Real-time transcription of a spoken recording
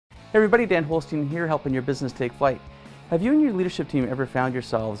Hey everybody, Dan Holstein here, helping your business take flight. Have you and your leadership team ever found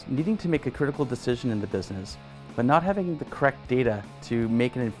yourselves needing to make a critical decision in the business, but not having the correct data to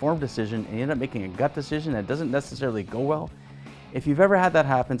make an informed decision and you end up making a gut decision that doesn't necessarily go well? If you've ever had that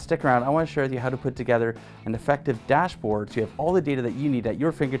happen, stick around. I want to share with you how to put together an effective dashboard so you have all the data that you need at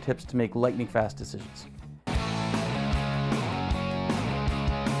your fingertips to make lightning fast decisions.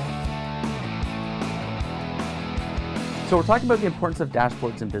 So we're talking about the importance of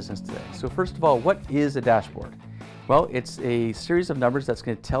dashboards in business today. So first of all, what is a dashboard? Well, it's a series of numbers that's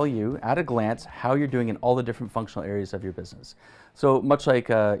going to tell you at a glance how you're doing in all the different functional areas of your business. So much like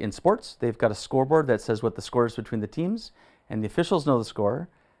in sports, they've got a scoreboard that says what the score is between the teams, and the officials know the score,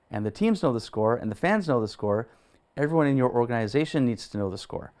 and the teams know the score, and the fans know the score. Everyone in your organization needs to know the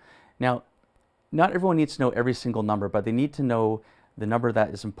score. Now, not everyone needs to know every single number, but they need to know the number that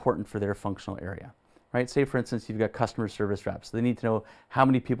is important for their functional area. Right? Say for instance, you've got customer service reps. They need to know how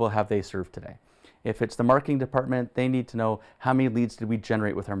many people have they served today. If it's the marketing department, they need to know how many leads did we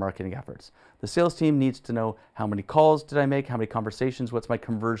generate with our marketing efforts. The sales team needs to know how many calls did I make, how many conversations, what's my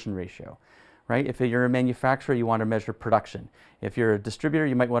conversion ratio. Right? If you're a manufacturer, you want to measure production. If you're a distributor,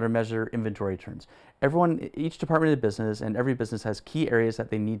 you might want to measure inventory turns. Each department of the business and every business has key areas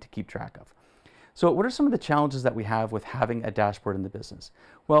that they need to keep track of. So what are some of the challenges that we have with having a dashboard in the business?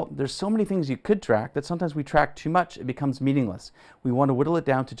 Well, there's so many things you could track that sometimes we track too much, it becomes meaningless. We want to whittle it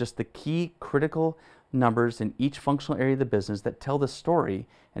down to just the key critical numbers in each functional area of the business that tell the story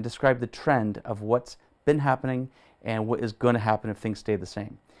and describe the trend of what's been happening and what is going to happen if things stay the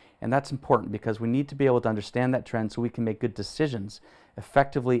same. And that's important because we need to be able to understand that trend so we can make good decisions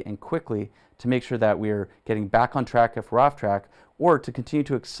effectively and quickly to make sure that we're getting back on track if we're off track, or to continue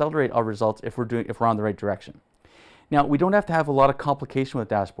to accelerate our results if we're on the right direction. Now, we don't have to have a lot of complication with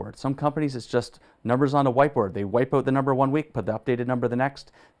dashboards. Some companies, it's just numbers on a whiteboard. They wipe out the number one week, put the updated number the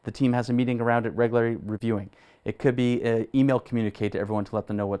next. The team has a meeting around it regularly reviewing. It could be an email communicate to everyone to let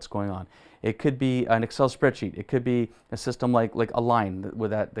them know what's going on. It could be an Excel spreadsheet. It could be a system like Align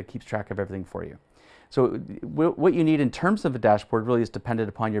that keeps track of everything for you. So what you need in terms of a dashboard really is dependent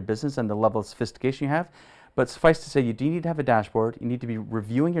upon your business and the level of sophistication you have. But suffice to say, you do need to have a dashboard. You need to be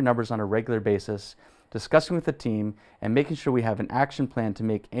reviewing your numbers on a regular basis, discussing with the team, and making sure we have an action plan to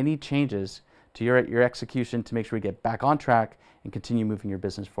make any changes to your execution to make sure we get back on track and continue moving your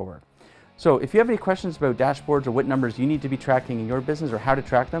business forward. So if you have any questions about dashboards or what numbers you need to be tracking in your business or how to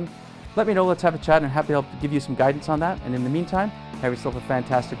track them, let me know. Let's have a chat, and I'm happy to help give you some guidance on that. And in the meantime, have yourself a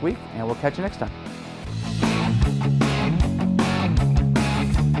fantastic week, and we'll catch you next time.